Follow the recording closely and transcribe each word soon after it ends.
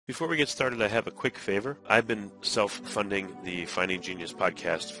Before we get started, I have a quick favor. I've been self-funding the Finding Genius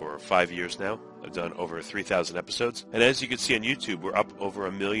podcast for 5 years now. I've done over 3,000 episodes. And as you can see on YouTube, we're up over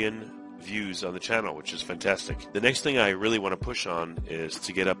 1 million views on the channel, which is fantastic. The next thing I really want to push on is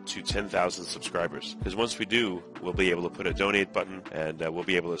to get up to 10,000 subscribers, because once we do, we'll be able to put a donate button, and we'll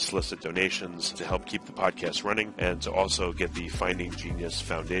be able to solicit donations to help keep the podcast running and to also get the Finding Genius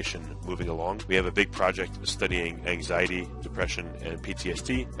Foundation moving along. We have a big project studying anxiety, depression, and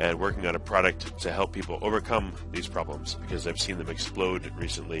PTSD, and working on a product to help people overcome these problems, because I've seen them explode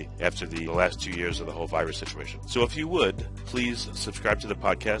recently after the last 2 years of the whole virus situation. So if you would, please subscribe to the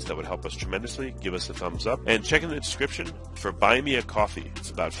podcast. That would help us tremendously. Give us a thumbs up and check in the description for Buy Me a Coffee. It's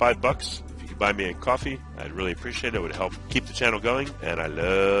about $5. If you could buy me a coffee, I'd really appreciate it. It would help keep the channel going, and I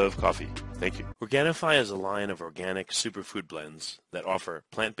love coffee. Thank you. Organifi is a line of organic superfood blends that offer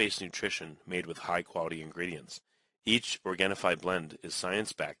plant-based nutrition made with high-quality ingredients. Each Organifi blend is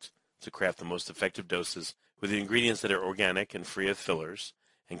science-backed to craft the most effective doses with the ingredients that are organic and free of fillers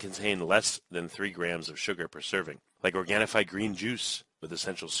and contain less than 3 grams of sugar per serving, like Organifi green juice with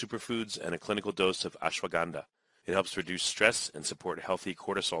essential superfoods and a clinical dose of ashwagandha. It helps reduce stress and support healthy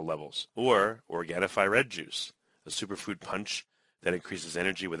cortisol levels. Or Organifi red juice, a superfood punch that increases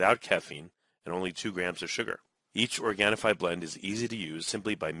energy without caffeine and only 2 grams of sugar. Each Organifi blend is easy to use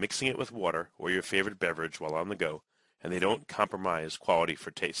simply by mixing it with water or your favorite beverage while on the go, and they don't compromise quality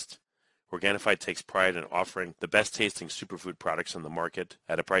for taste. Organifi takes pride in offering the best tasting superfood products on the market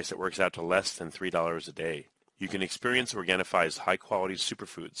at a price that works out to less than $3 a day. You can experience Organifi's high-quality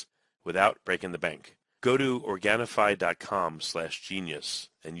superfoods without breaking the bank. Go to Organifi.com/genius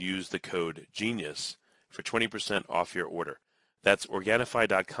and use the code GENIUS for 20% off your order. That's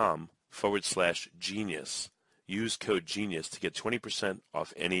Organifi.com/genius. Use code GENIUS to get 20%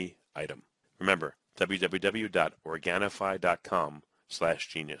 off any item. Remember,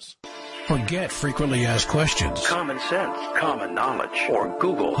 www.Organifi.com/genius. Forget frequently asked questions. Common sense, common knowledge, or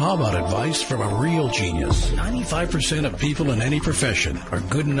Google. How about advice from a real genius? 95% of people in any profession are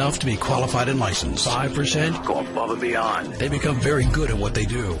good enough to be qualified and licensed. 5% go above and beyond. They become very good at what they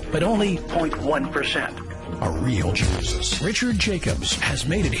do, but only 0.1% are real geniuses. Richard Jacobs has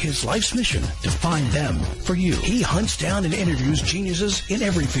made it his life's mission to find them for you. He hunts down and interviews geniuses in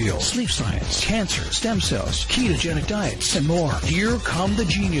every field: sleep science, cancer, stem cells, ketogenic diets, and more. Here come the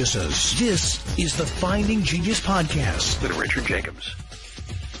geniuses. This is the Finding Genius Podcast with Richard Jacobs.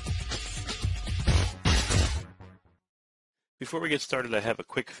 Before we get started, I have a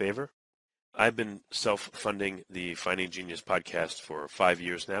quick favor. I've been self-funding the Finding Genius podcast for 5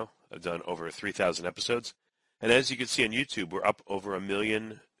 years now. I've done over 3,000 episodes. And as you can see on YouTube, we're up over 1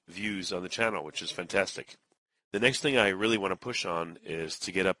 million views on the channel, which is fantastic. The next thing I really want to push on is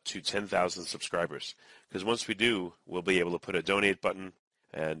to get up to 10,000 subscribers, because once we do, we'll be able to put a donate button,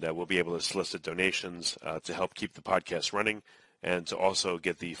 and we'll be able to solicit donations to help keep the podcast running and to also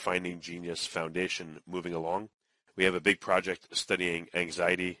get the Finding Genius Foundation moving along. We have a big project studying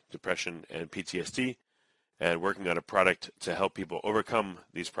anxiety, depression, and PTSD, and working on a product to help people overcome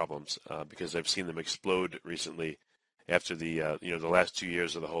these problems, because I've seen them explode recently after the last 2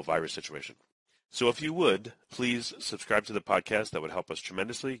 years of the whole virus situation. So if you would, please subscribe to the podcast. That would help us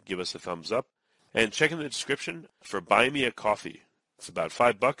tremendously. Give us a thumbs up and check in the description for Buy Me a Coffee. It's about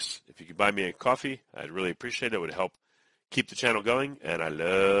 $5. If you could buy me a coffee, I'd really appreciate it. It would help keep the channel going, and I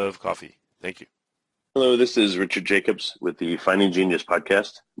love coffee. Thank you. Hello, this is Richard Jacobs with the Finding Genius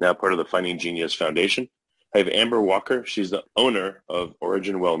podcast, now part of the Finding Genius Foundation. I have Amber Walker. She's the owner of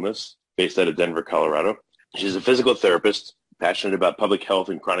Originwellness, based out of Denver, Colorado. She's a physical therapist, passionate about public health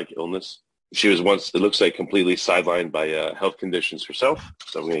and chronic illness. She was once, it looks like, completely sidelined by health conditions herself.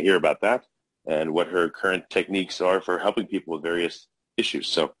 So I'm going to hear about that and what her current techniques are for helping people with various issues.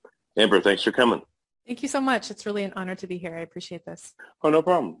 So, Amber, thanks for coming. Thank you so much. It's really an honor to be here. I appreciate this. Oh, no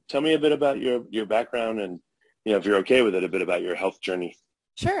problem. Tell me a bit about your background and, if you're okay with it, a bit about your health journey.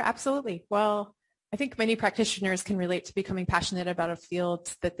 Sure, absolutely. Well, I think many practitioners can relate to becoming passionate about a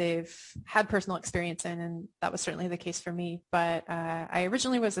field that they've had personal experience in, and that was certainly the case for me. But I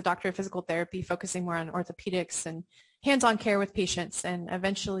originally was a doctor of physical therapy, focusing more on orthopedics and hands-on care with patients, and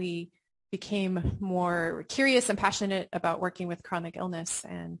eventually became more curious and passionate about working with chronic illness,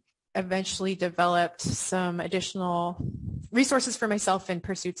 and eventually developed some additional resources for myself in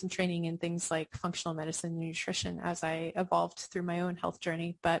pursuits and training in things like functional medicine and nutrition as I evolved through my own health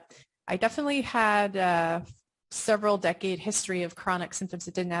journey. But I definitely had several decade history of chronic symptoms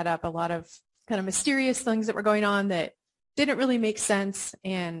that didn't add up, a lot of kind of mysterious things that were going on that didn't really make sense,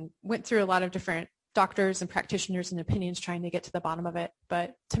 and went through a lot of different doctors and practitioners and opinions trying to get to the bottom of it.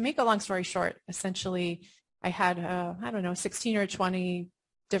 But to make a long story short, essentially I had, 16 or 20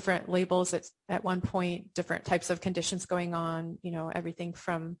 different labels at one point, different types of conditions going on, everything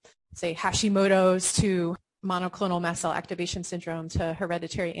from, say, Hashimoto's to monoclonal mast cell activation syndrome to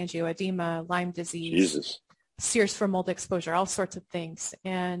hereditary angioedema, Lyme disease, Jesus. Sears for mold exposure, all sorts of things.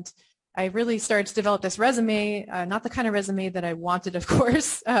 And I really started to develop this resume, not the kind of resume that I wanted, of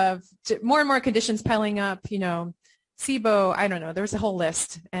course, more and more conditions piling up, SIBO, I don't know, there was a whole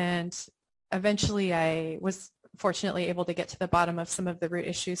list. And eventually I was fortunately able to get to the bottom of some of the root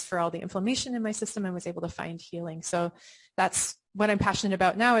issues for all the inflammation in my system and was able to find healing. So that's what I'm passionate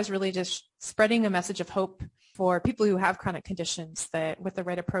about now, is really just spreading a message of hope for people who have chronic conditions, that with the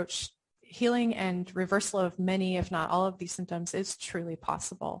right approach, healing and reversal of many, if not all of these symptoms is truly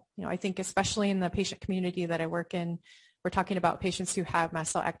possible. I think especially in the patient community that I work in, we're talking about patients who have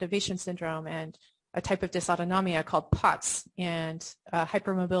mast cell activation syndrome and a type of dysautonomia called POTS and a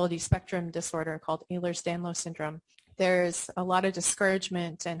hypermobility spectrum disorder called Ehlers-Danlos syndrome. There's a lot of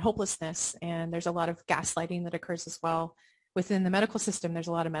discouragement and hopelessness, and there's a lot of gaslighting that occurs as well. Within the medical system, there's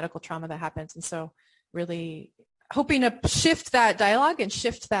a lot of medical trauma that happens. And so really hoping to shift that dialogue and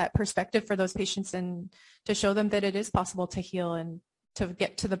shift that perspective for those patients and to show them that it is possible to heal and to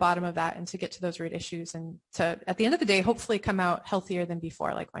get to the bottom of that and to get to those root issues and to, at the end of the day, hopefully come out healthier than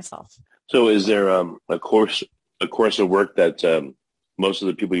before, like myself. So is there a course of work that most of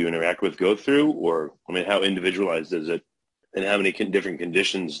the people you interact with go through? Or, how individualized is it? And how many different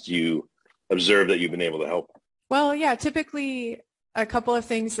conditions do you observe that you've been able to help? Well, yeah, typically a couple of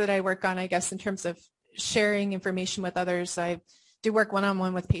things that I work on, I guess, in terms of sharing information with others. I do work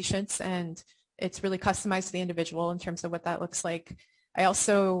one-on-one with patients, and it's really customized to the individual in terms of what that looks like. I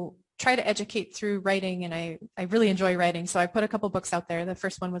also try to educate through writing, and I really enjoy writing. So I put a couple books out there. The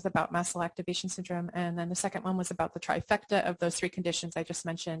first one was about mast cell activation syndrome, and then the second one was about the trifecta of those three conditions I just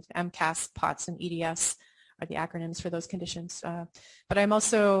mentioned. MCAS, POTS, and EDS are the acronyms for those conditions. But I'm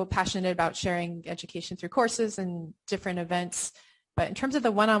also passionate about sharing education through courses and different events. But in terms of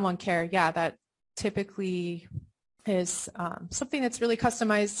the one-on-one care, yeah, that typically is something that's really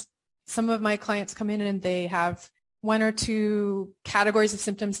customized. Some of my clients come in and they have one or two categories of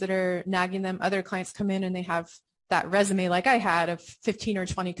symptoms that are nagging them. Other clients come in and they have that resume like I had of 15 or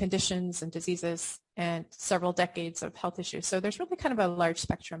 20 conditions and diseases and several decades of health issues. So there's really kind of a large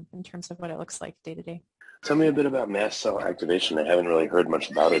spectrum in terms of what it looks like day to day. Tell me a bit about mast cell activation. I haven't really heard much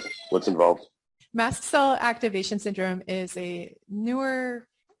about it. What's involved? Mast cell activation syndrome is a newer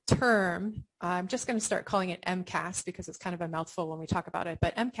term. I'm just going to start calling it MCAS because it's kind of a mouthful when we talk about it.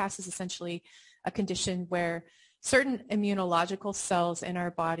 But MCAS is essentially a condition where certain immunological cells in our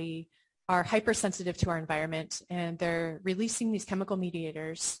body are hypersensitive to our environment, and they're releasing these chemical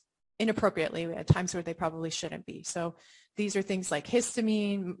mediators inappropriately at times where they probably shouldn't be. So these are things like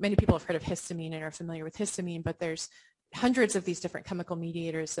histamine. Many people have heard of histamine and are familiar with histamine, but there's hundreds of these different chemical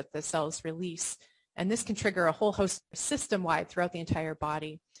mediators that the cells release, and this can trigger a whole host system-wide throughout the entire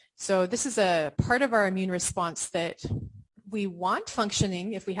body. So this is a part of our immune response that we want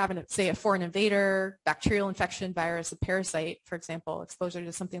functioning if we have, say, a foreign invader, bacterial infection, virus, a parasite, for example, exposure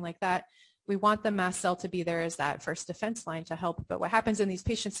to something like that. We want the mast cell to be there as that first defense line to help. But what happens in these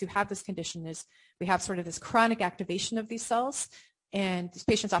patients who have this condition is we have sort of this chronic activation of these cells, and these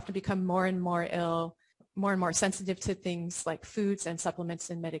patients often become more and more ill, more and more sensitive to things like foods and supplements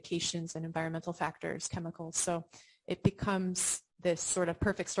and medications and environmental factors, chemicals. So it becomes this sort of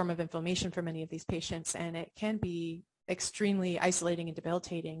perfect storm of inflammation for many of these patients, and it can be extremely isolating and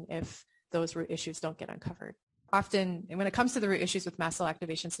debilitating if those root issues don't get uncovered. Often, and when it comes to the root issues with mast cell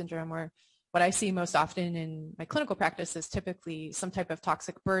activation syndrome, or what I see most often in my clinical practice is typically some type of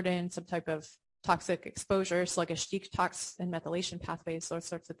toxic burden, some type of toxic exposure, sluggish detox and methylation pathways, those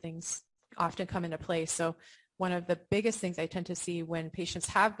sorts of things often come into play. So one of the biggest things I tend to see when patients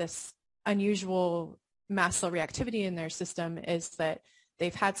have this unusual mast cell reactivity in their system is that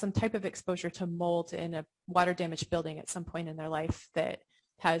they've had some type of exposure to mold in a water damaged building at some point in their life that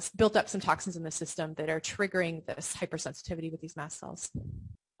has built up some toxins in the system that are triggering this hypersensitivity with these mast cells.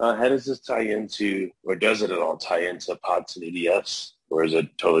 How does this tie into, or does it at all tie into POTS and EDS, or is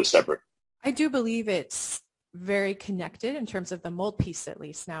it totally separate? I do believe it's very connected in terms of the mold piece, at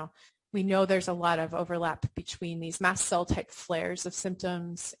least. Now, we know there's a lot of overlap between these mast cell type flares of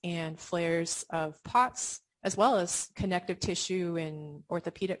symptoms and flares of POTS, as well as connective tissue and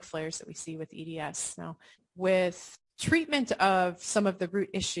orthopedic flares that we see with EDS. Now, with treatment of some of the root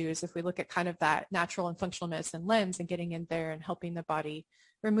issues, if we look at kind of that natural and functional medicine lens and getting in there and helping the body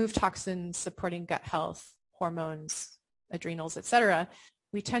remove toxins, supporting gut health, hormones, adrenals, etc.,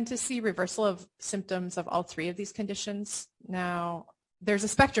 we tend to see reversal of symptoms of all three of these conditions. Now, there's a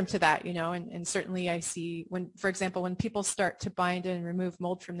spectrum to that, and certainly I see for example, when people start to bind and remove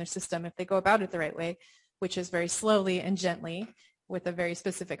mold from their system, if they go about it the right way, which is very slowly and gently with a very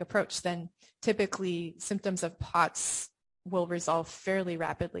specific approach, then typically symptoms of POTS will resolve fairly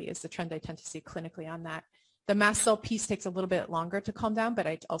rapidly is the trend I tend to see clinically on that. The mast cell piece takes a little bit longer to calm down, but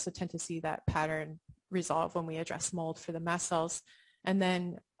I also tend to see that pattern resolve when we address mold for the mast cells. And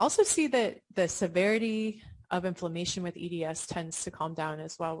then also see that the severity of inflammation with EDS tends to calm down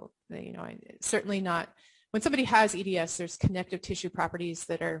as well. Certainly not, when somebody has EDS, there's connective tissue properties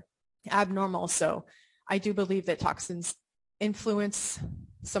that are abnormal. So I do believe that toxins influence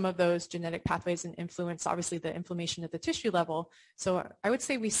some of those genetic pathways and influence obviously the inflammation at the tissue level. So I would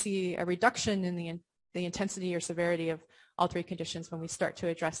say we see a reduction in the intensity or severity of all three conditions when we start to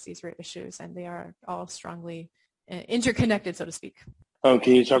address these root issues, and they are all strongly interconnected, so to speak.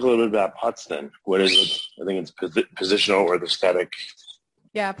 Can you talk a little bit about POTS then? What is it? I think it's positional orthostatic.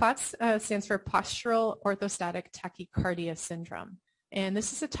 Yeah, POTS stands for postural orthostatic tachycardia syndrome. And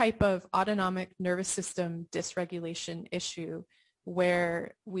this is a type of autonomic nervous system dysregulation issue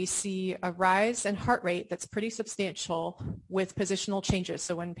where we see a rise in heart rate that's pretty substantial with positional changes.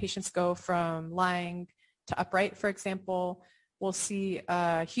 So when patients go from lying to upright, for example, we'll see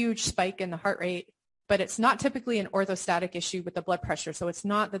a huge spike in the heart rate, but it's not typically an orthostatic issue with the blood pressure. So it's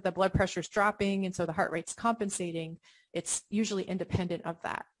not that the blood pressure is dropping and so the heart rate's compensating. It's usually independent of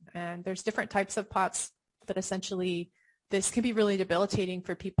that. And there's different types of POTS, but essentially this can be really debilitating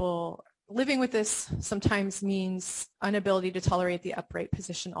for people. Living with this sometimes means inability to tolerate the upright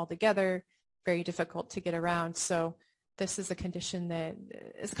position altogether, very difficult to get around. So this is a condition that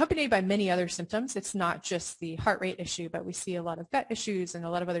is accompanied by many other symptoms. It's not just the heart rate issue, but we see a lot of gut issues and a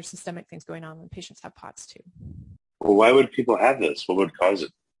lot of other systemic things going on when patients have POTS too. Well, why would people have this? What would cause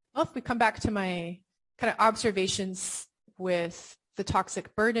it? Well, if we come back to my kind of observations with the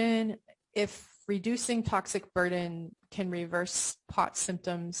toxic burden, if reducing toxic burden can reverse POTS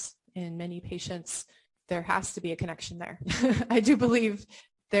symptoms in many patients, there has to be a connection there. I do believe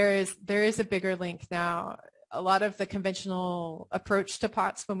there is a bigger link now. A lot of the conventional approach to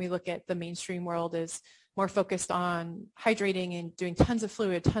POTS when we look at the mainstream world is more focused on hydrating and doing tons of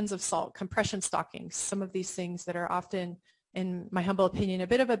fluid, tons of salt, compression stockings, some of these things that are often, in my humble opinion, a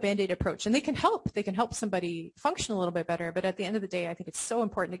bit of a Band-Aid approach. And they can help. They can help somebody function a little bit better. But at the end of the day, I think it's so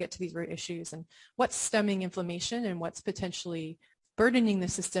important to get to these root issues and what's stemming inflammation and what's potentially burdening the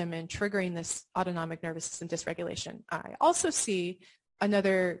system and triggering this autonomic nervous system dysregulation. I also see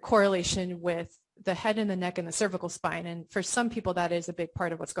another correlation with the head and the neck and the cervical spine. And for some people, that is a big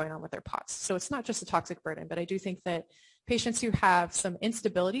part of what's going on with their POTS. So it's not just a toxic burden, but I do think that patients who have some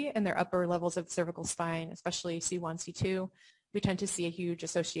instability in their upper levels of the cervical spine, especially C1, C2, we tend to see a huge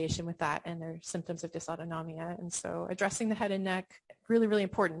association with that and their symptoms of dysautonomia. And so addressing the head and neck, really, really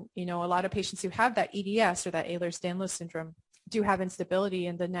important. A lot of patients who have that EDS or that Ehlers-Danlos syndrome do have instability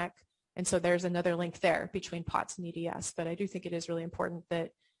in the neck. And so there's another link there between POTS and EDS. But I do think it is really important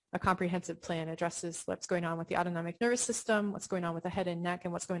that a comprehensive plan addresses what's going on with the autonomic nervous system, what's going on with the head and neck,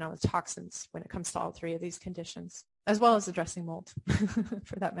 and what's going on with toxins when it comes to all three of these conditions, as well as addressing mold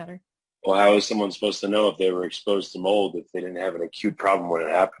for that matter. Well, how is someone supposed to know if they were exposed to mold if they didn't have an acute problem when it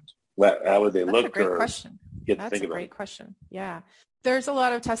happened? How would they look? That's a great question. That's a great question. Yeah. There's a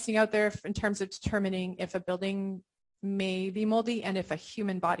lot of testing out there in terms of determining if a building may be moldy and if a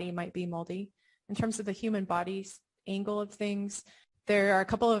human body might be moldy. In terms of the human body's angle of things, there are a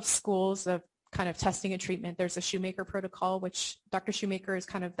couple of schools of kind of testing and treatment. There's a Shoemaker protocol, which Dr. Shoemaker is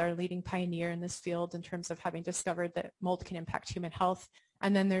kind of their leading pioneer in this field in terms of having discovered that mold can impact human health.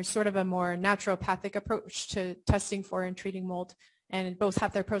 And then there's sort of a more naturopathic approach to testing for and treating mold, and both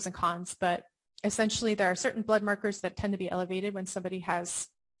have their pros and cons. But essentially, there are certain blood markers that tend to be elevated when somebody has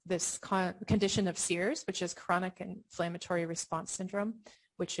this condition of SIRS, which is chronic inflammatory response syndrome,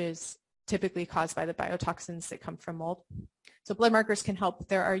 which is typically caused by the biotoxins that come from mold. So blood markers can help.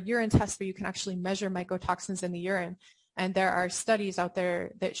 There are urine tests where you can actually measure mycotoxins in the urine. And there are studies out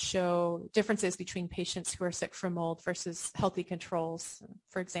there that show differences between patients who are sick from mold versus healthy controls.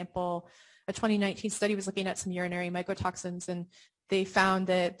 For example, a 2019 study was looking at some urinary mycotoxins, and they found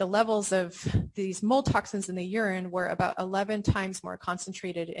that the levels of these mold toxins in the urine were about 11 times more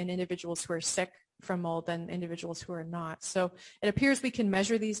concentrated in individuals who are sick from mold than individuals who are not. So it appears we can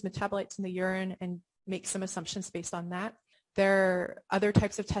measure these metabolites in the urine and make some assumptions based on that. There are other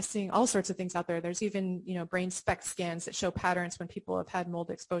types of testing, all sorts of things out there. There's even, brain SPECT scans that show patterns when people have had mold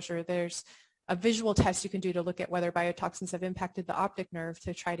exposure. There's a visual test you can do to look at whether biotoxins have impacted the optic nerve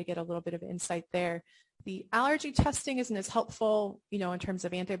to try to get a little bit of insight there. The allergy testing isn't as helpful, in terms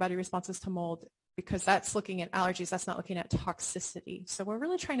of antibody responses to mold. because that's looking at allergies. That's not looking at toxicity. So we're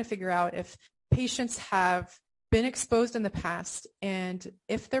really trying to figure out if patients have been exposed in the past and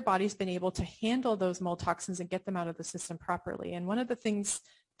if their body's been able to handle those mold toxins and get them out of the system properly. And one of the things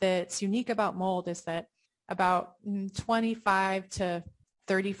that's unique about mold is that about 25 to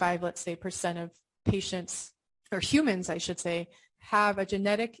 35, let's say, % of patients, or humans, I should say, have a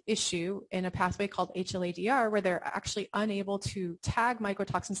genetic issue in a pathway called HLA-DR where they're actually unable to tag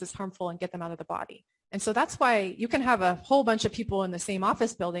mycotoxins as harmful and get them out of the body. And so that's why you can have a whole bunch of people in the same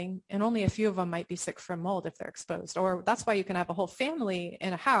office building and only a few of them might be sick from mold if they're exposed. Or that's why you can have a whole family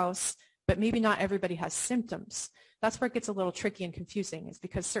in a house, but maybe not everybody has symptoms. That's where it gets a little tricky and confusing, is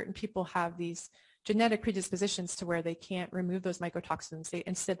because certain people have these genetic predispositions to where they can't remove those mycotoxins.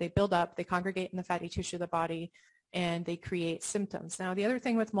 Instead, they build up, they congregate in the fatty tissue of the body, and they create symptoms. Now, the other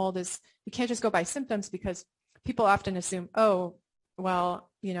thing with mold is you can't just go by symptoms, because people often assume, oh, well,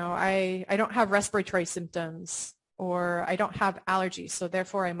 I don't have respiratory symptoms, or I don't have allergies, so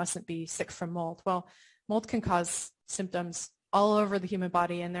therefore I mustn't be sick from mold. Well, mold can cause symptoms all over the human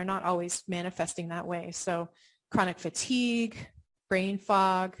body, and they're not always manifesting that way. So chronic fatigue, brain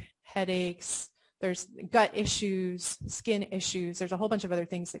fog, headaches, there's gut issues, skin issues. There's a whole bunch of other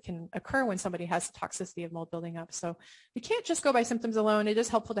things that can occur when somebody has the toxicity of mold building up. So we can't just go by symptoms alone. It is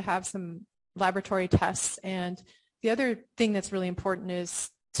helpful to have some laboratory tests. And the other thing that's really important is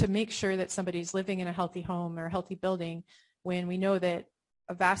to make sure that somebody's living in a healthy home or a healthy building, when we know that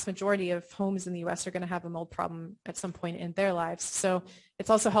a vast majority of homes in the U.S. are going to have a mold problem at some point in their lives. So it's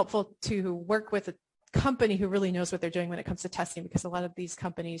also helpful to work with a company who really knows what they're doing when it comes to testing, because a lot of these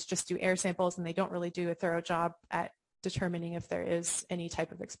companies just do air samples and they don't really do a thorough job at determining if there is any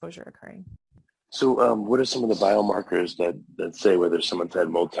type of exposure occurring. So what are some of the biomarkers that say whether someone's had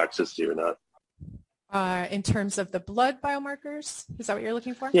mold toxicity or not? In terms of the blood biomarkers, is that what you're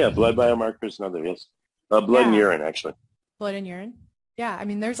looking for? Yeah, blood biomarkers and other, yes. Blood and urine, actually. Blood and urine. Yeah, I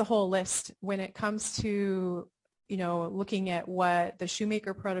mean, there's a whole list when it comes to, looking at what the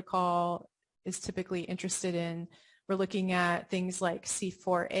Shoemaker protocol is typically interested in. We're looking at things like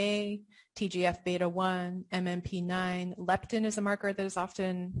C4A, TGF-beta1, MMP9. Leptin is a marker that is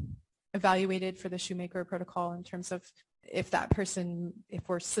often evaluated for the Shoemaker protocol in terms of if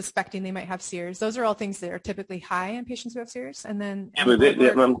we're suspecting they might have SEERS. Those are all things that are typically high in patients who have SEERS. And then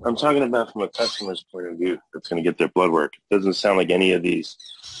I'm talking about from a customer's point of view that's going to get their blood work. It doesn't sound like any of these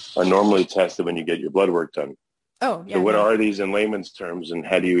are normally tested when you get your blood work done. Oh, yeah. So what are these in layman's terms, and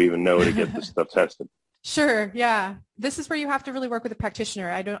how do you even know to get this stuff tested? Sure. Yeah. This is where you have to really work with a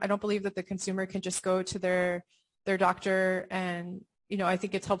practitioner. I don't believe that the consumer can just go to their doctor, and, I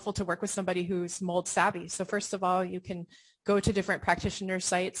think it's helpful to work with somebody who's mold savvy. So first of all, you can go to different practitioner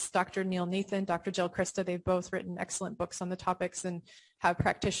sites. Dr. Neil Nathan, Dr. Jill Krista, they've both written excellent books on the topics and have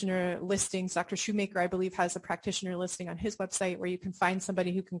practitioner listings. Dr. Shoemaker, I believe, has a practitioner listing on his website where you can find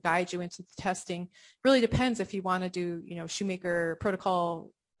somebody who can guide you into the testing. Really depends if you want to do, Shoemaker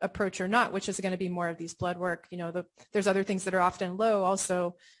protocol approach or not, which is going to be more of these blood work. There's other things that are often low,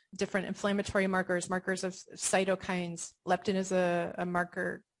 also different inflammatory markers of cytokines. Leptin is a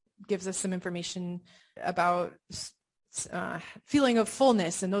marker, gives us some information about feeling of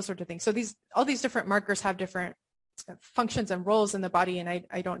fullness and those sorts of things. So all these different markers have different functions and roles in the body, and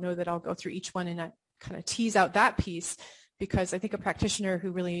I don't know that I'll go through each one and kind of tease out that piece, because I think a practitioner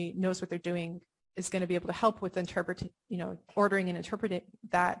who really knows what they're doing is going to be able to help with ordering and interpreting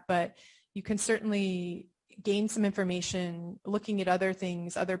that. But you can certainly gain some information looking at other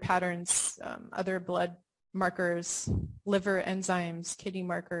things, other patterns, other blood markers, liver enzymes, kidney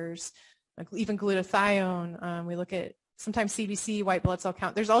markers, like even glutathione. We look at sometimes CBC, white blood cell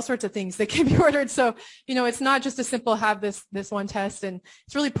count. There's all sorts of things that can be ordered. So, it's not just a simple have this one test, and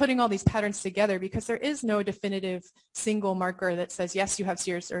it's really putting all these patterns together, because there is no definitive single marker that says, yes, you have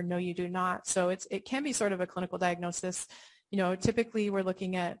SEERS, or no, you do not. So it can be sort of a clinical diagnosis. Typically we're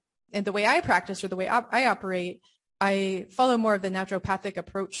looking at, and the way I practice or the way I operate, I follow more of the naturopathic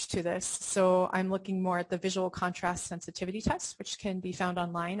approach to this. So I'm looking more at the visual contrast sensitivity test, which can be found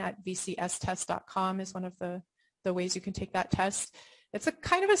online at vcstest.com is one of the ways you can take that test. It's a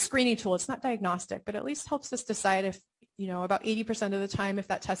kind of a screening tool. It's not diagnostic, but at least helps us decide if, about 80% of the time, if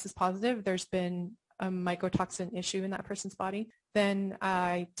that test is positive, there's been a mycotoxin issue in that person's body. Then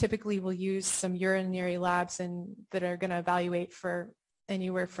I typically will use some urinary labs that are going to evaluate for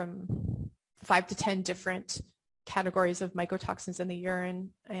anywhere from 5 to 10 different categories of mycotoxins in the urine,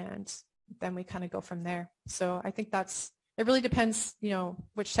 and then we kind of go from there. So I think it really depends,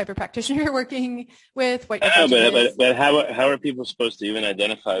 which type of practitioner you're working with. But how are people supposed to even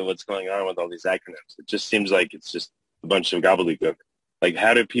identify what's going on with all these acronyms? It just seems like it's just a bunch of gobbledygook. Like,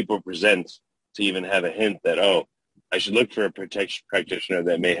 how do people present to even have a hint that, oh, I should look for a practitioner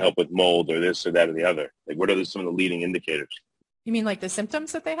that may help with mold or this or that or the other? Like, what are some of the leading indicators? You mean like the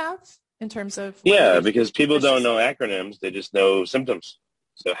symptoms that they have in terms of? Yeah, because people don't know acronyms. They just know symptoms.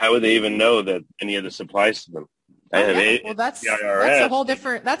 So how would they even know that any of this applies to them? Well, that's a whole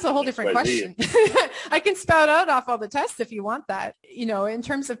different question. I can spout out off all the tests if you want that. In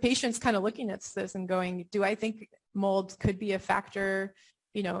terms of patients kind of looking at this and going, do I think mold could be a factor,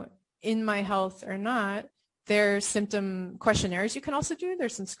 in my health or not? There's symptom questionnaires you can also do.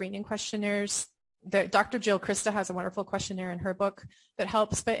 There's some screening questionnaires. Dr. Jill Krista has a wonderful questionnaire in her book that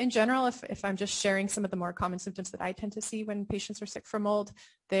helps. But in general, if I'm just sharing some of the more common symptoms that I tend to see when patients are sick from mold,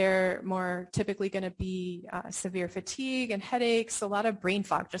 they're more typically going to be severe fatigue and headaches, a lot of brain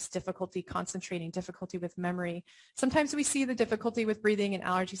fog, just difficulty concentrating, difficulty with memory. Sometimes we see the difficulty with breathing and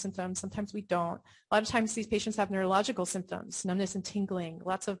allergy symptoms. Sometimes we don't. A lot of times these patients have neurological symptoms, numbness and tingling,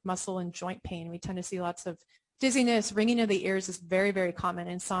 lots of muscle and joint pain. We tend to see lots of dizziness, ringing of the ears is very, very common.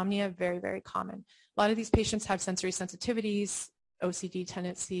 Insomnia, very, very common. A lot of these patients have sensory sensitivities, OCD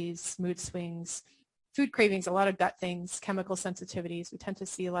tendencies, mood swings, food cravings, a lot of gut things, chemical sensitivities. We tend to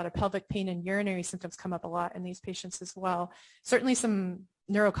see a lot of pelvic pain and urinary symptoms come up a lot in these patients as well. Certainly some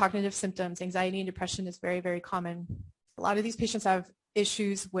neurocognitive symptoms. Anxiety and depression is very, very common. A lot of these patients have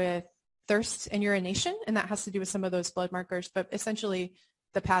issues with thirst and urination, and that has to do with some of those blood markers. But essentially,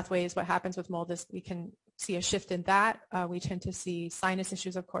 the pathway is what happens with mold is we can see a shift in that. We tend to see sinus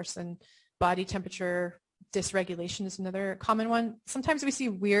issues, of course, and body temperature dysregulation is another common one. Sometimes we see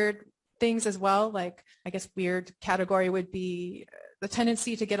weird things as well. Like, I guess weird category would be the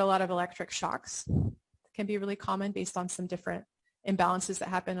tendency to get a lot of electric shocks. It can be really common based on some different imbalances that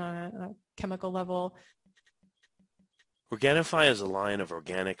happen on a chemical level. Organifi is a line of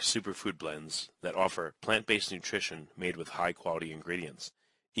organic superfood blends that offer plant-based nutrition made with high-quality ingredients.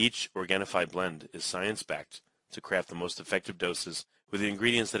 Each Organifi blend is science-backed to craft the most effective doses with the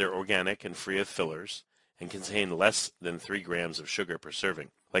ingredients that are organic and free of fillers and contain less than 3 grams of sugar per serving,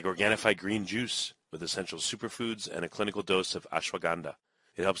 like Organifi green juice with essential superfoods and a clinical dose of ashwagandha.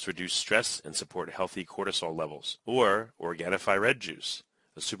 It helps reduce stress and support healthy cortisol levels. Or Organifi red juice,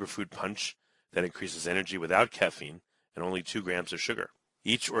 a superfood punch that increases energy without caffeine and only 2 grams of sugar.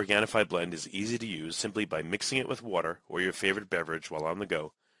 Each Organifi blend is easy to use simply by mixing it with water or your favorite beverage while on the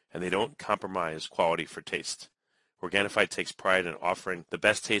go, and they don't compromise quality for taste. Organifi takes pride in offering the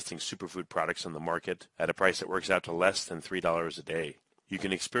best tasting superfood products on the market at a price that works out to less than $3 a day. You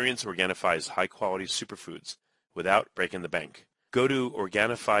can experience Organifi's high quality superfoods without breaking the bank. Go to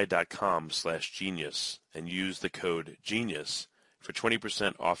Organifi.com/genius and use the code GENIUS for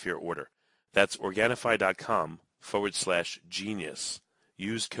 20% off your order. That's Organifi.com/genius.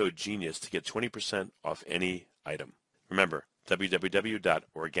 Use code GENIUS to get 20% off any item. Remember,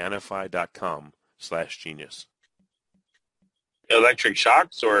 www.Organifi.com/genius. Electric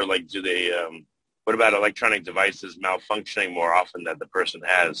shocks, or like, do they, what about electronic devices malfunctioning more often that the person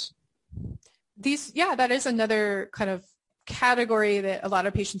has? That is another kind of category that a lot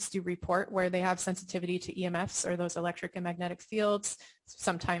of patients do report, where they have sensitivity to EMFs or those electric and magnetic fields.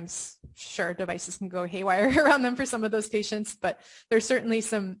 Sometimes, sure, devices can go haywire around them for some of those patients, but there's certainly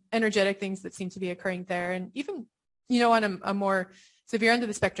some energetic things that seem to be occurring there. And even, on a more severe end of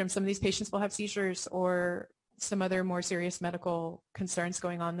the spectrum, some of these patients will have seizures or some other more serious medical concerns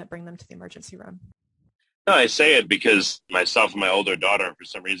going on that bring them to the emergency room. No, I say it because myself and my older daughter, for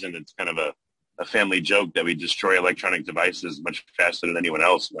some reason, it's kind of a family joke that we destroy electronic devices much faster than anyone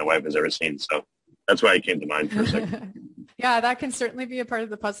else my wife has ever seen. So that's why it came to mind for a second. Yeah, that can certainly be a part of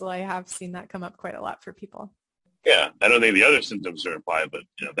the puzzle. I have seen that come up quite a lot for people. Yeah, I don't think the other symptoms are applied, but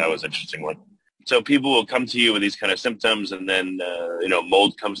that was an interesting one. So people will come to you with these kind of symptoms, and then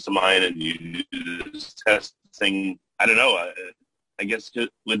mold comes to mind, and you do this testing. I don't know. I guess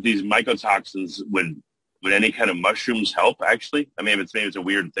with these mycotoxins, would any kind of mushrooms help? Actually, I mean, maybe it's a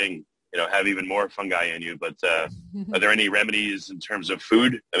weird thing, have even more fungi in you. But are there any remedies in terms of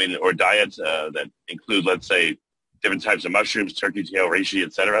food? I mean, or diet that include, let's say, different types of mushrooms, turkey tail, reishi,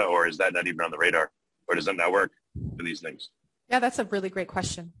 et cetera, or is that not even on the radar, or does that not work for these things? Yeah, that's a really great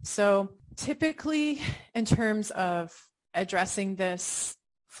question. So typically, in terms of addressing this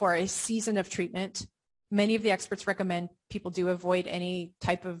for a season of treatment, many of the experts recommend people do avoid any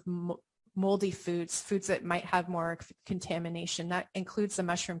type of moldy foods that might have more contamination. That includes the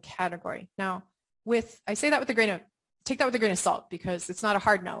mushroom category. Now, I say that with a grain of salt, because it's not a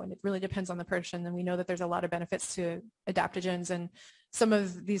hard no, and it really depends on the person. And we know that there's a lot of benefits to adaptogens, and some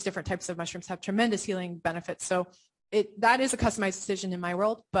of these different types of mushrooms have tremendous healing benefits. So that is a customized decision in my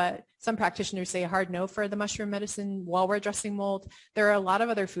world, but some practitioners say a hard no for the mushroom medicine while we're addressing mold. There are a lot of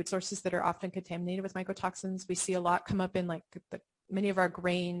other food sources that are often contaminated with mycotoxins. We see a lot come up in like many of our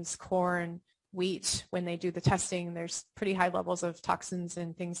grains, corn, wheat. When they do the testing, there's pretty high levels of toxins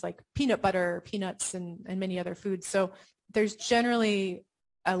in things like peanut butter, peanuts, and many other foods. So there's generally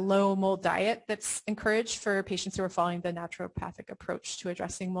a low mold diet that's encouraged for patients who are following the naturopathic approach to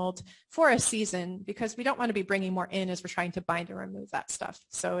addressing mold for a season, because we don't want to be bringing more in as we're trying to bind and remove that stuff.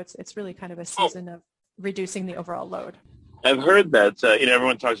 So it's really kind of a season of reducing the overall load. I've heard that,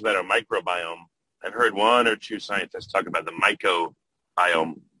 everyone talks about our microbiome. I've heard one or two scientists talk about the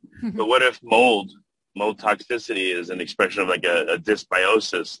mycobiome. But what if mold toxicity is an expression of like a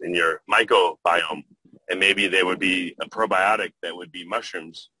dysbiosis in your mycobiome? And maybe there would be a probiotic that would be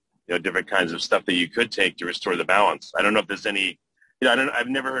mushrooms, different kinds of stuff that you could take to restore the balance. I don't know if there's any, I've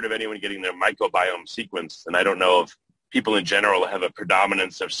never heard of anyone getting their microbiome sequenced. And I don't know if people in general have a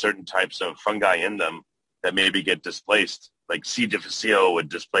predominance of certain types of fungi in them that maybe get displaced. Like C. difficile would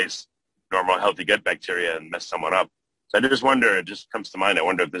displace normal healthy gut bacteria and mess someone up. So I just wonder, it just comes to mind, I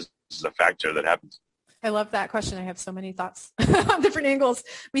wonder if this is a factor that happens. I love that question. I have so many thoughts on different angles.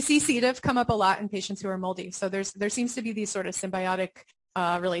 We see C. diff come up a lot in patients who are moldy. So there seems to be these sort of symbiotic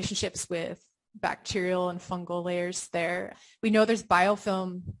relationships with bacterial and fungal layers there. We know there's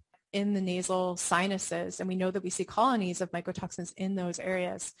biofilm in the nasal sinuses, and we know that we see colonies of mycotoxins in those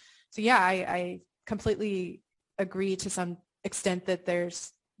areas. So yeah, I completely agree to some extent that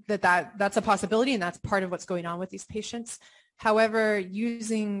that's a possibility, and that's part of what's going on with these patients. However,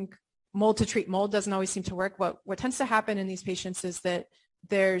 using mold to treat mold doesn't always seem to work. What tends to happen in these patients is that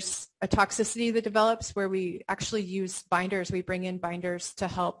there's a toxicity that develops where we actually use binders. We bring in binders to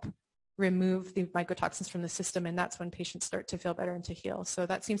help remove the mycotoxins from the system, and that's when patients start to feel better and to heal. So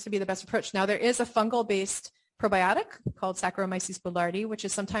that seems to be the best approach. Now, there is a fungal-based probiotic called Saccharomyces boulardii, which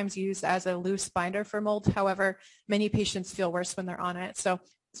is sometimes used as a loose binder for mold. However, many patients feel worse when they're on it. So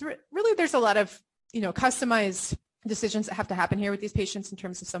really, there's a lot of customized decisions that have to happen here with these patients in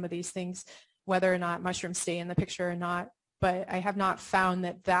terms of some of these things, whether or not mushrooms stay in the picture or not. But I have not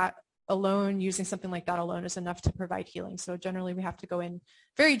found that alone, using something like that alone, is enough to provide healing. So generally, we have to go in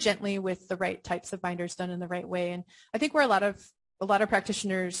very gently with the right types of binders done in the right way. And I think where a lot of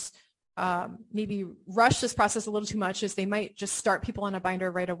practitioners maybe rush this process a little too much is they might just start people on a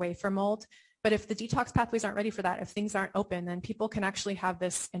binder right away for mold. But if the detox pathways aren't ready for that, if things aren't open, then people can actually have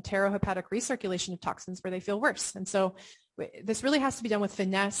this enterohepatic recirculation of toxins where they feel worse. And so this really has to be done with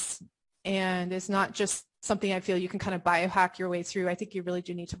finesse, and it's not just something I feel you can kind of biohack your way through. I think you really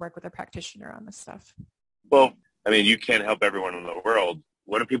do need to work with a practitioner on this stuff. Well, I mean, you can't help everyone in the world.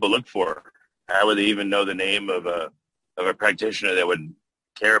 What do people look for? How would they even know the name of a practitioner that would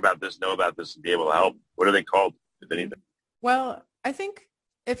care about this, know about this, and be able to help? What are they called, if anything? Well, I think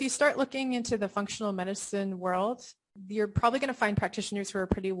if you start looking into the functional medicine world, you're probably going to find practitioners who are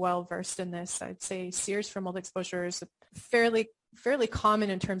pretty well versed in this. I'd say Sears for mold exposure is fairly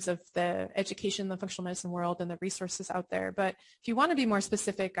common in terms of the education in the functional medicine world and the resources out there. But if you want to be more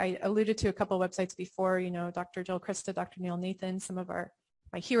specific, I alluded to a couple of websites before, Dr. Jill Krista, Dr. Neil Nathan, some of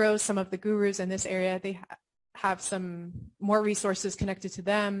my heroes, some of the gurus in this area. They have some more resources connected to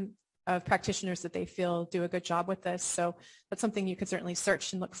them of practitioners that they feel do a good job with this. So that's something you could certainly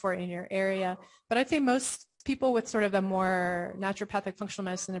search and look for in your area. But I'd say most people with sort of a more naturopathic functional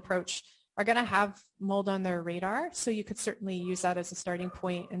medicine approach are going to have mold on their radar. So you could certainly use that as a starting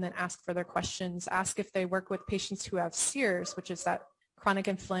point and then ask further questions. Ask if they work with patients who have CIRS, which is that chronic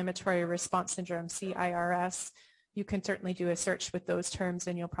inflammatory response syndrome, CIRS. You can certainly do a search with those terms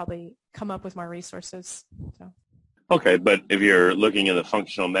and you'll probably come up with more resources. So. Okay, but if you're looking in the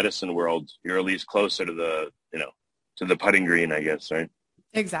functional medicine world, you're at least closer to the putting green, I guess, right?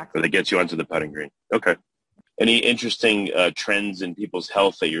 Exactly. Or that gets you onto the putting green. Okay. Any interesting trends in people's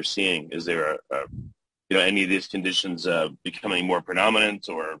health that you're seeing? Is there any of these conditions becoming more predominant,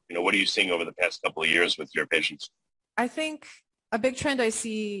 or what are you seeing over the past couple of years with your patients? I think a big trend I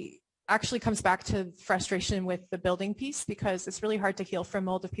see actually comes back to frustration with the building piece, because it's really hard to heal from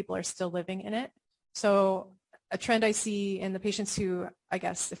mold if people are still living in it. So a trend I see in the patients who, I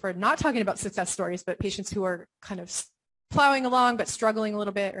guess, if we're not talking about success stories, but patients who are kind of plowing along but struggling a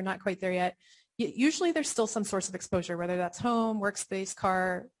little bit or not quite there yet, usually there's still some source of exposure, whether that's home, workspace,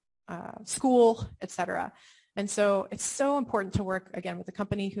 car, school, etc. And so it's so important to work, again, with a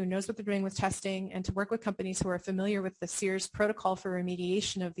company who knows what they're doing with testing, and to work with companies who are familiar with the SEERS protocol for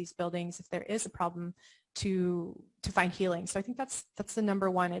remediation of these buildings if there is a problem, to find healing. So I think that's the number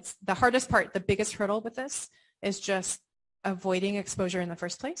one. It's the hardest part. The biggest hurdle with this is just avoiding exposure in the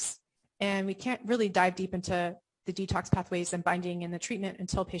first place. And we can't really dive deep into the detox pathways and binding in the treatment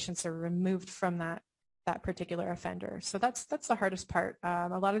until patients are removed from that particular offender. So that's the hardest part.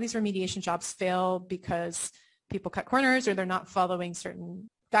 A lot of these remediation jobs fail because people cut corners, or they're not following certain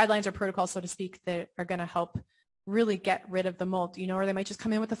guidelines or protocols, so to speak, that are going to help really get rid of the mold, or they might just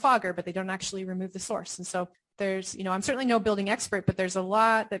come in with a fogger, but they don't actually remove the source. And so there's, I'm certainly no building expert, but there's a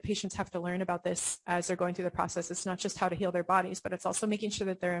lot that patients have to learn about this as they're going through the process. It's not just how to heal their bodies, but it's also making sure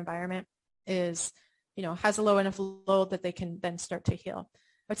that their environment is, has a low enough load that they can then start to heal.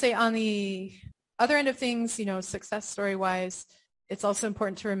 I'd say on the other end of things, success story wise, it's also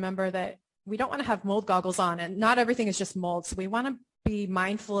important to remember that we don't want to have mold goggles on, and not everything is just mold. So we want to be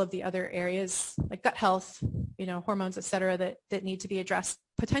mindful of the other areas like gut health, hormones, et cetera, that need to be addressed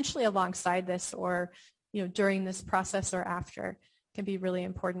potentially alongside this, or, during this process or after, can be really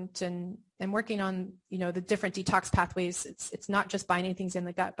important. And working on, the different detox pathways, it's not just binding things in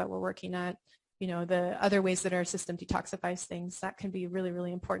the gut, but we're working at, the other ways that our system detoxifies things. That can be really,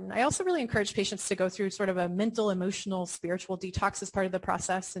 really important. I also really encourage patients to go through sort of a mental, emotional, spiritual detox as part of the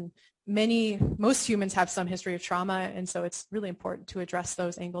process. And most humans have some history of trauma. And so it's really important to address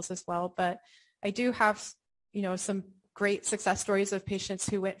those angles as well. But I do have, some great success stories of patients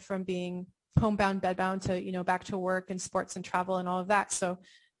who went from being homebound, bedbound to, back to work and sports and travel and all of that. So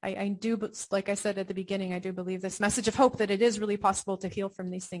I do, like I said at the beginning, I do believe this message of hope that it is really possible to heal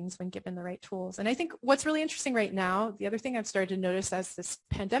from these things when given the right tools. And I think what's really interesting right now, the other thing I've started to notice as this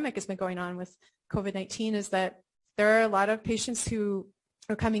pandemic has been going on with COVID-19, is that there are a lot of patients who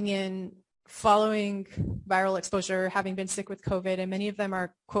are coming in following viral exposure, having been sick with COVID, and many of them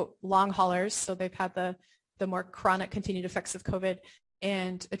are, quote, long haulers. So they've had the more chronic continued effects of COVID,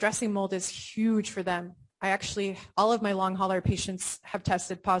 and addressing mold is huge for them. All of my long hauler patients have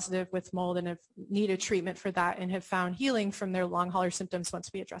tested positive with mold and have needed treatment for that, and have found healing from their long hauler symptoms once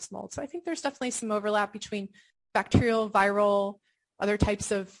we address mold. So I think there's definitely some overlap between bacterial, viral, other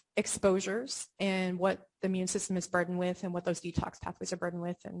types of exposures, and what the immune system is burdened with, and what those detox pathways are burdened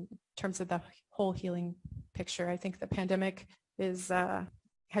with in terms of the whole healing picture. I think the pandemic has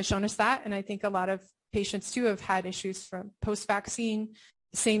shown us that, and I think a lot of patients too have had issues from post-vaccine.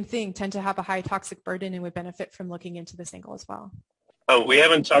 Same thing, tend to have a high toxic burden, and would benefit from looking into this angle as well. Oh, we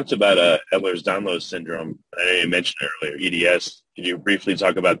haven't talked about Ehlers-Danlos syndrome. I know you mentioned earlier, EDS. Can you briefly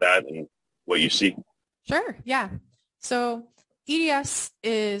talk about that and what you see? Sure, yeah. So EDS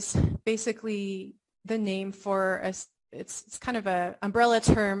is basically the name for it's kind of an umbrella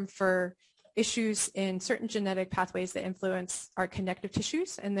term for issues in certain genetic pathways that influence our connective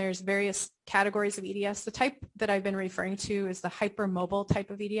tissues. And there's various categories of EDS. The type that I've been referring to is the hypermobile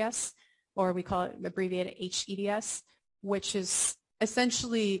type of EDS, or we call it abbreviated HEDS, which is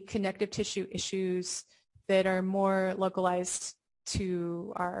essentially connective tissue issues that are more localized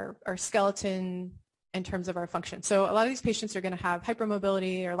to our skeleton in terms of our function. So a lot of these patients are going to have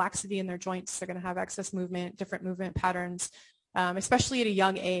hypermobility or laxity in their joints. They're going to have excess movement, different movement patterns, especially at a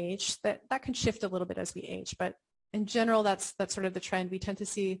young age. That can shift a little bit as we age, but in general, that's sort of the trend. We tend to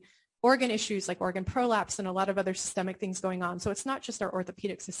see organ issues like organ prolapse and a lot of other systemic things going on. So it's not just our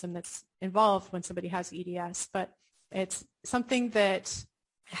orthopedic system that's involved when somebody has EDS, but it's something that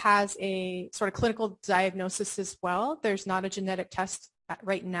has a sort of clinical diagnosis as well. There's not a genetic test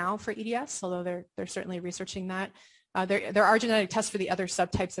right now for EDS, although they're certainly researching that. There are genetic tests for the other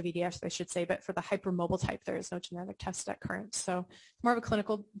subtypes of EDS, I should say, but for the hypermobile type, there is no genetic test at current. So more of a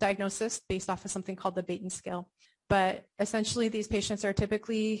clinical diagnosis based off of something called the Baton scale. But essentially, these patients are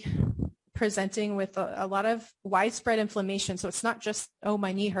typically presenting with a lot of widespread inflammation. So it's not just, oh,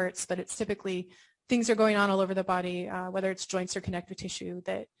 my knee hurts, but it's typically things are going on all over the body, whether it's joints or connective tissue,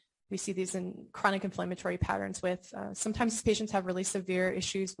 that we see these in chronic inflammatory patterns with. Sometimes patients have really severe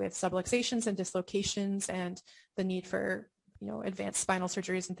issues with subluxations and dislocations, and the need for advanced spinal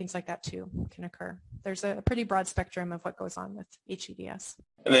surgeries and things like that too can occur. There's a pretty broad spectrum of what goes on with HEDS.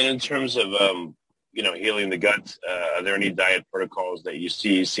 And then in terms of healing the gut, are there any diet protocols that you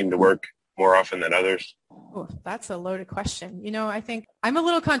seem to work more often than others? Oh, that's a loaded question. I think I'm a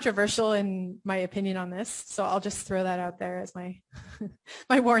little controversial in my opinion on this, so I'll just throw that out there as my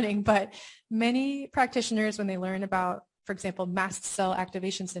my warning. But many practitioners, when they learn about, for example, mast cell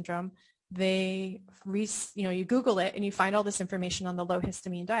activation syndrome, you Google it and you find all this information on the low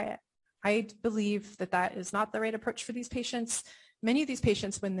histamine diet. I believe that is not the right approach for these patients. Many of these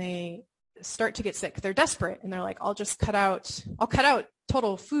patients, when they start to get sick, they're desperate and they're like, I'll cut out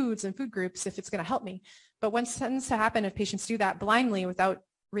total foods and food groups if it's going to help me. But what tends to happen if patients do that blindly without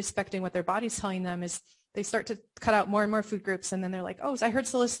respecting what their body's telling them is they start to cut out more and more food groups, and then they're like, oh, I heard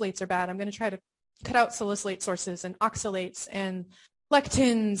salicylates are bad. I'm going to try to cut out salicylate sources and oxalates and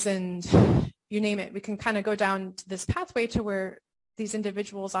lectins and you name it. We can kind of go down this pathway to where these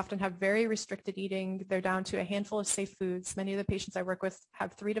individuals often have very restricted eating. They're down to a handful of safe foods. Many of the patients I work with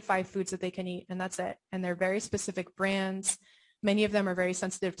have 3 to 5 foods that they can eat, and that's it. And they're very specific brands. Many of them are very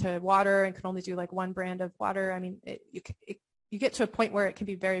sensitive to water and can only do like one brand of water. I mean, you get to a point where it can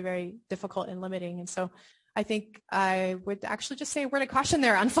be very, very difficult and limiting. And so I think I would actually just say a word of caution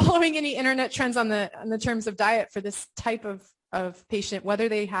there on following any internet trends on the terms of diet for this type of patient, whether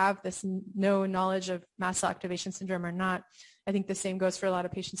they have this no knowledge of mast cell activation syndrome or not. I think the same goes for a lot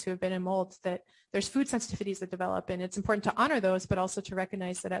of patients who have been in mold, that there's food sensitivities that develop, and it's important to honor those, but also to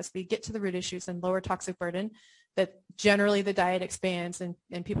recognize that as we get to the root issues and lower toxic burden, that generally the diet expands and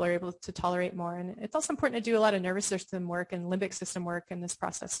people are able to tolerate more. And it's also important to do a lot of nervous system work and limbic system work in this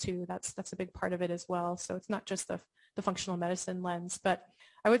process too. That's a big part of it as well. So it's not just the functional medicine lens, but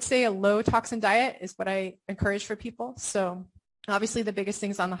I would say a low toxin diet is what I encourage for people. So obviously the biggest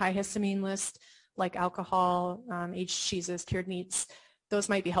things on the high histamine list, like alcohol, aged cheeses, cured meats, those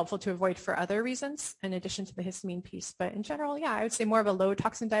might be helpful to avoid for other reasons in addition to the histamine piece. But in general, yeah, I would say more of a low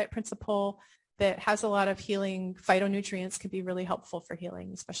toxin diet principle that has a lot of healing phytonutrients can be really helpful for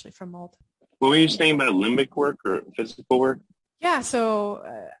healing, especially from mold. What were you saying about limbic work or physical work? Yeah, so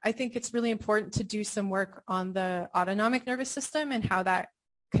I think it's really important to do some work on the autonomic nervous system and how that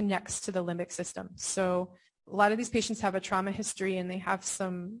connects to the limbic system. So a lot of these patients have a trauma history and they have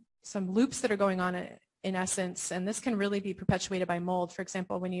some loops that are going on in essence, and this can really be perpetuated by mold. For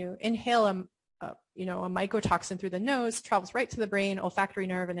example, when you inhale a mycotoxin through the nose, it travels right to the brain, olfactory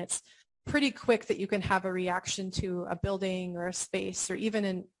nerve, and it's pretty quick that you can have a reaction to a building or a space or even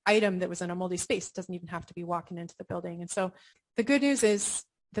an item that was in a moldy space. It doesn't even have to be walking into the building. And so the good news is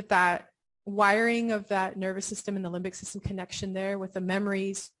that wiring of that nervous system and the limbic system connection there with the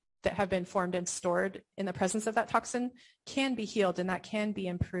memories that have been formed and stored in the presence of that toxin can be healed, and that can be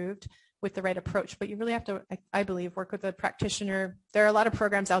improved with the right approach. But you really have to, I believe, work with a practitioner. There are a lot of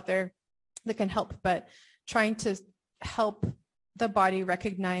programs out there that can help, but trying to help the body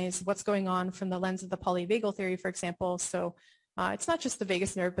recognize what's going on from the lens of the polyvagal theory, for example. So it's not just the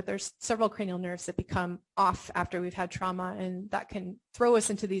vagus nerve, but there's several cranial nerves that become off after we've had trauma, and that can throw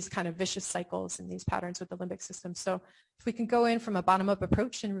us into these kind of vicious cycles and these patterns with the limbic system. So if we can go in from a bottom-up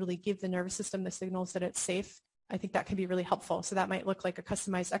approach and really give the nervous system the signals that it's safe, I think that can be really helpful. So that might look like a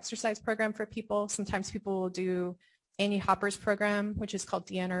customized exercise program for people. Sometimes people will do Annie Hopper's program, which is called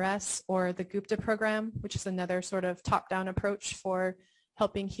DNRS, or the Gupta program, which is another sort of top-down approach for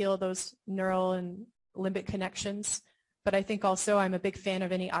helping heal those neural and limbic connections. But I think also I'm a big fan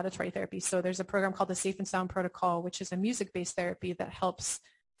of any auditory therapy. So there's a program called the Safe and Sound Protocol, which is a music-based therapy that helps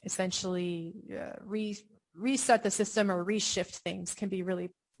essentially reset the system or reshift things, can be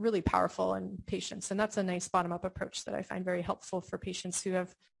really, really powerful in patients. And that's a nice bottom-up approach that I find very helpful for patients who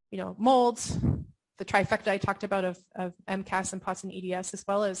have, molds, the trifecta I talked about of MCAS and POTS and EDS, as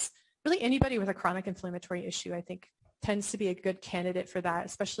well as really anybody with a chronic inflammatory issue, I think tends to be a good candidate for that,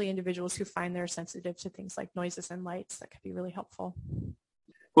 especially individuals who find they're sensitive to things like noises and lights. That could be really helpful.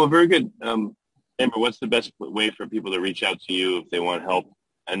 Well, very good. Amber, what's the best way for people to reach out to you if they want help,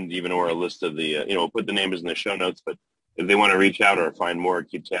 and even or a list of the, we'll put the names in the show notes, but if they want to reach out or find more,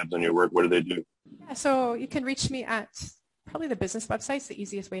 keep tabs on your work, what do they do? Yeah, so you can reach me at probably the business website's the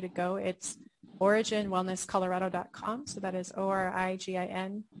easiest way to go. It's originwellnesscolorado.com. So that is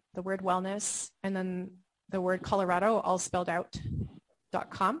ORIGIN, the word wellness, and then the word Colorado, all spelled out,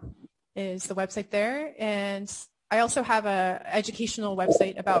 .com is the website there. And I also have a educational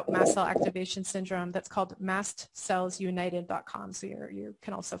website about mast cell activation syndrome that's called mastcellsunited.com. So you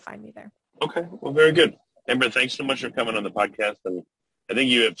can also find me there. Okay, well, very good. Amber, thanks so much for coming on the podcast. And I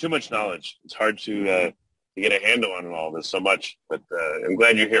think you have too much knowledge. It's hard to get a handle on all this so much, but I'm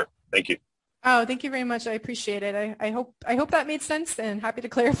glad you're here. Thank you. Oh, thank you very much. I appreciate it. I hope that made sense, and happy to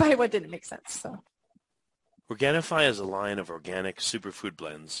clarify what didn't make sense. So. Organifi is a line of organic superfood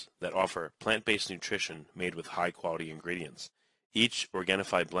blends that offer plant-based nutrition made with high-quality ingredients. Each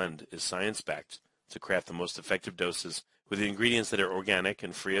Organifi blend is science-backed to craft the most effective doses with ingredients that are organic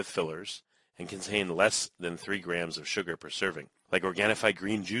and free of fillers and contain less than 3 grams of sugar per serving, like Organifi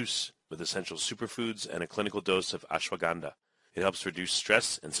green juice with essential superfoods and a clinical dose of ashwagandha. It helps reduce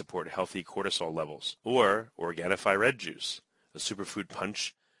stress and support healthy cortisol levels. Or Organifi red juice, a superfood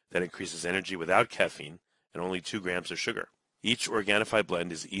punch that increases energy without caffeine and only 2 grams of sugar. Each Organifi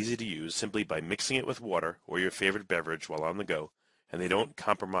blend is easy to use simply by mixing it with water or your favorite beverage while on the go, and they don't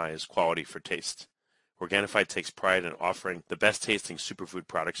compromise quality for taste. Organifi takes pride in offering the best tasting superfood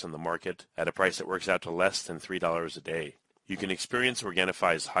products on the market at a price that works out to less than $3 a day. You can experience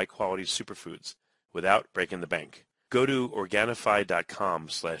Organifi's high quality superfoods without breaking the bank. Go to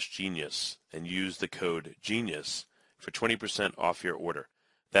Organifi.com/genius and use the code GENIUS for 20% off your order.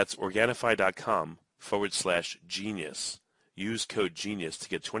 That's Organifi.com/genius. Use code GENIUS to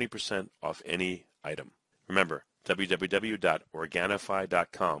get 20% off any item. Remember,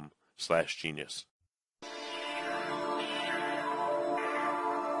 www.Organifi.com/genius.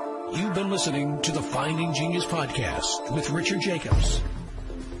 You've been listening to the Finding Genius podcast with Richard Jacobs.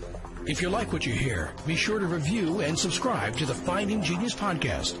 If you like what you hear, be sure to review and subscribe to the Finding Genius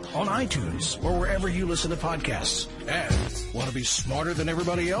podcast on iTunes or wherever you listen to podcasts. And want to be smarter than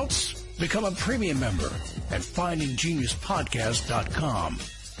everybody else? Become a premium member at findinggeniuspodcast.com.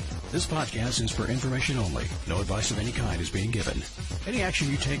 This podcast is for information only. No advice of any kind is being given. Any action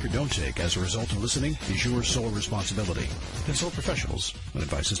you take or don't take as a result of listening is your sole responsibility. Consult professionals when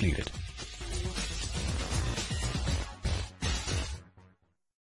advice is needed.